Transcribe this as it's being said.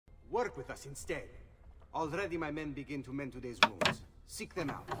Work with us instead. Already my men begin to mend today's wounds. Seek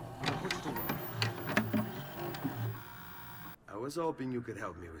them out. We'll put you to work. I was hoping you could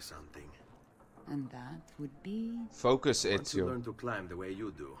help me with something. And that would be... Focus, I want to Ezio. learn to climb the way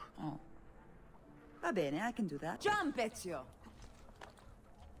you do. Oh. Va bene, I can do that. Jump, Ezio!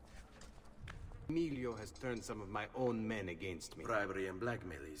 Emilio has turned some of my own men against me. Bribery and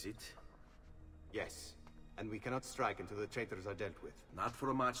blackmail, is it? Yes. And we cannot strike until the traitors are dealt with. Not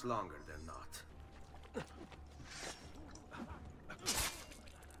for much longer than not.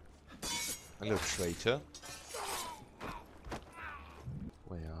 Hello, traitor.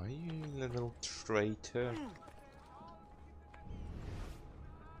 Where are you, little traitor?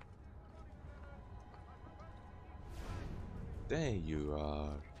 There you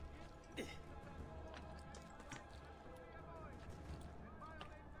are.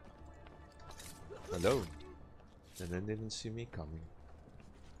 Hello. Then they didn't see me coming.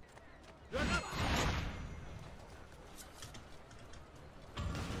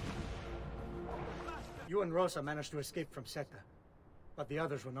 You and Rosa managed to escape from Seta, but the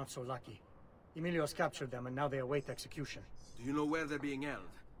others were not so lucky. Emilio's captured them and now they await execution. Do you know where they're being held?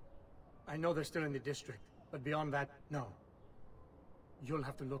 I know they're still in the district, but beyond that, no. You'll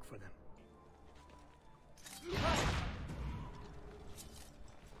have to look for them.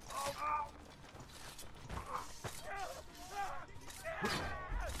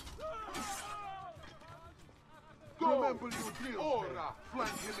 Remember your deal. Ora,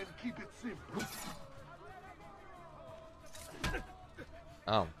 flank him and keep it simple.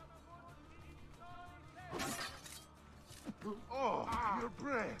 Oh. Oh, your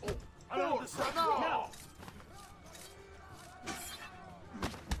breath. Forza, now!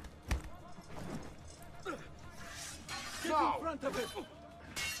 Get in front of it!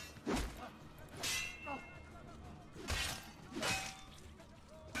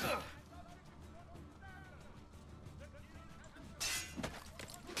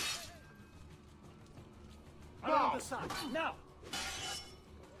 Around the side, now!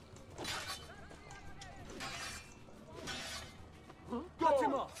 Cut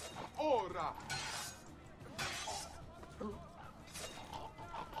him off! Ora!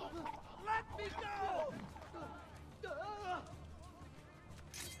 Let me go!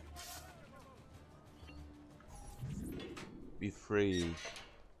 Be free.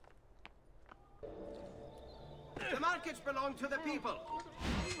 The markets belong to the people.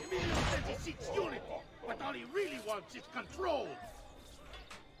 Emilio says he seeks unity, but all he really wants is control.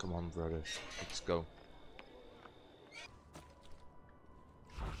 Come on, brothers. Let's go.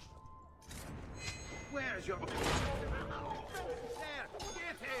 Where's your... There!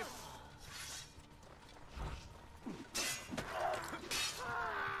 Get him!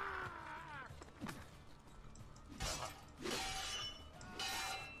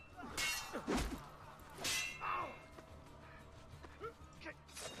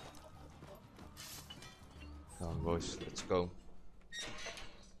 Come on, boys. Let's go.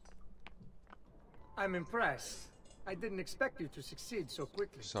 I'm impressed. I didn't expect you to succeed so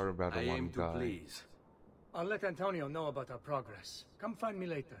quickly. Sorry about the I one aim to guy. please. I'll let Antonio know about our progress. Come find me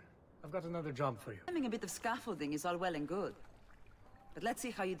later. I've got another job for you. Having a bit of scaffolding is all well and good. But let's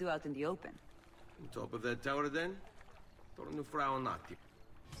see how you do out in the open. On top of that tower then? Torno fra un attimo.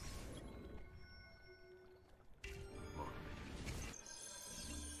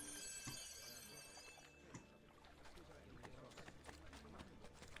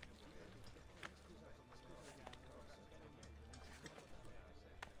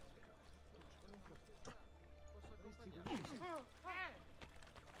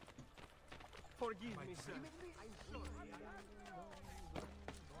 Forgive me, sir.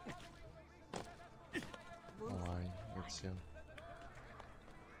 Alright, let's see.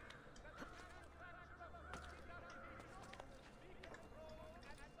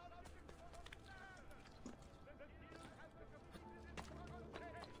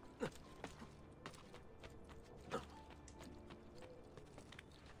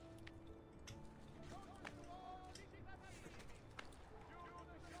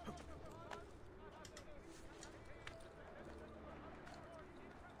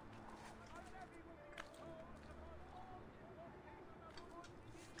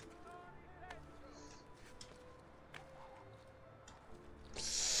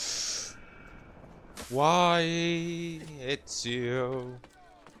 Why, Ezio?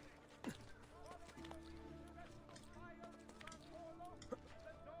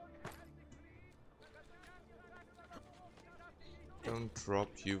 Don't drop,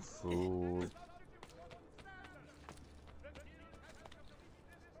 you fool.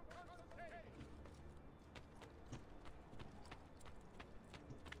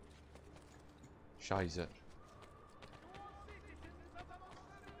 Scheiße.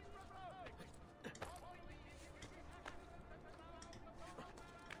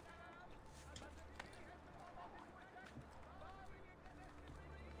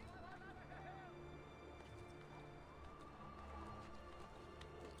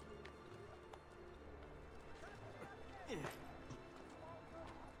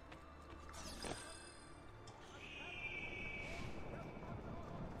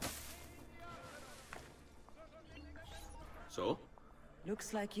 So?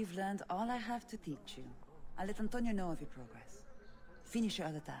 Looks like you've learned all I have to teach you. I'll let Antonio know of your progress. Finish your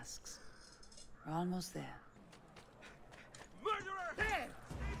other tasks. We're almost there. Murderer! There!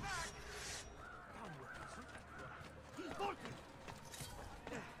 Stay back! He's bolted!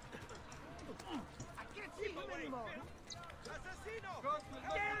 I can't see him anymore! Assassino!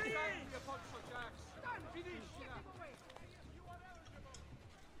 There he is! Stand! Finish! Get him away!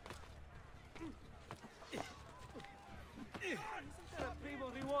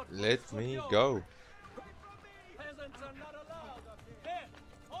 Let me go. Peasants are not allowed. There!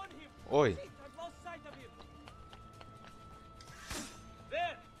 On him! Oi. I've lost sight of him!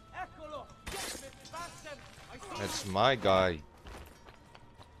 There! Eccolo! Get me, bastard! I see That's my guy.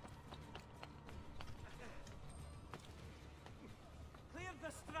 Clear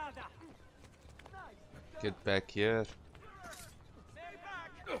the strada! Get back here. Stay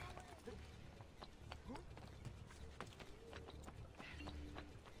back!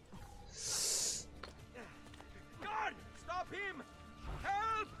 Guard! Stop him!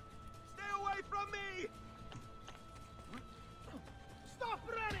 Help! Stay away from me! Stop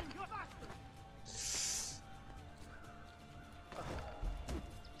running, you bastard!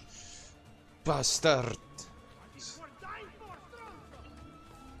 Bastard. We're dying for Stronzo!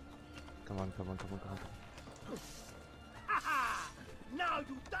 Come on, come on, come on, come on. Ha! Now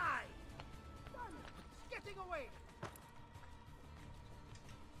you die! Done it! It's getting away!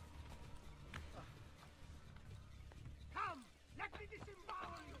 Come! Let me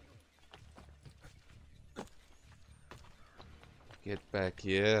disembowel you! Get back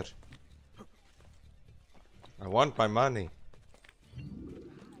here. I want my money.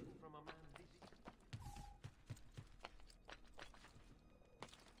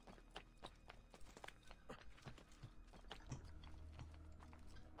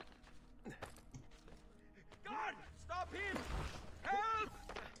 Guard! Stop him! Help!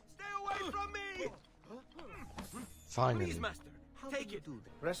 Stay away from me! Finally. Please, master. Take it.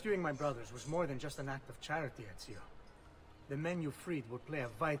 Rescuing my brothers was more than just an act of charity, Ezio. The men you freed will play a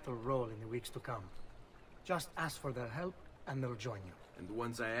vital role in the weeks to come. Just ask for their help, and they'll join you. And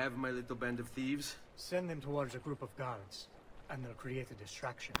once I have my little band of thieves, Send them towards a group of guards, and they'll create a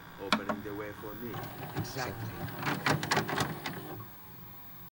distraction. opening the way for me. Exactly.